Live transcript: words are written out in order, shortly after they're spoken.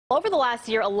Over the last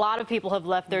year, a lot of people have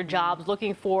left their jobs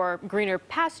looking for greener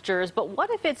pastures, but what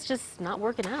if it's just not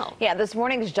working out? Yeah, this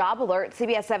morning's Job Alert,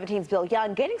 CBS 17's Bill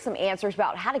Young getting some answers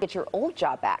about how to get your old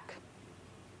job back.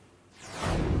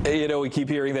 You know, we keep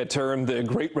hearing that term, the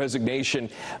Great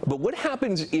Resignation, but what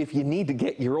happens if you need to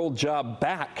get your old job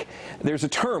back? There's a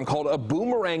term called a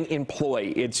boomerang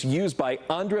employee. It's used by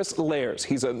Andres Lairs.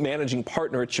 He's a managing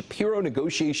partner at Shapiro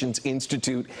Negotiations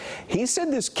Institute. He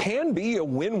said this can be a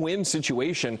win-win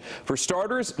situation. For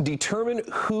starters, determine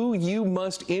who you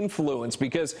must influence,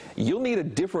 because you'll need a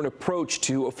different approach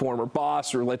to a former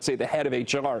boss or, let's say, the head of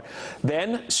HR.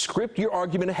 Then script your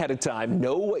argument ahead of time.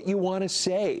 Know what you want to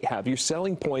say. Have your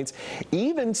selling points.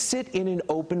 Even sit in an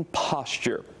open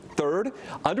posture. Third,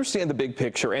 understand the big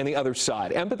picture and the other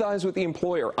side. Empathize with the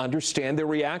employer. Understand their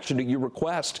reaction to your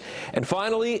request. And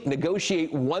finally,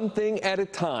 negotiate one thing at a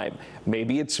time.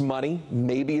 Maybe it's money.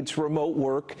 Maybe it's remote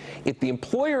work. If the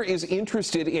employer is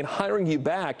interested in hiring you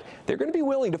back, they're going to be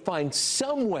willing to find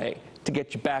some way to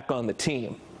get you back on the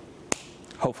team.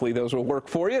 Hopefully those will work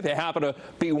for you. If you happen to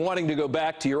be wanting to go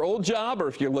back to your old job, or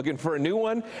if you're looking for a new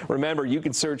one, remember you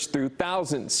can search through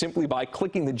thousands simply by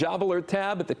clicking the Job Alert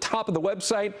tab at the top of the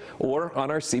website or on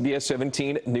our CBS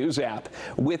 17 News app.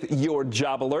 With your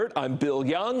Job Alert, I'm Bill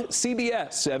Young,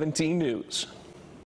 CBS 17 News.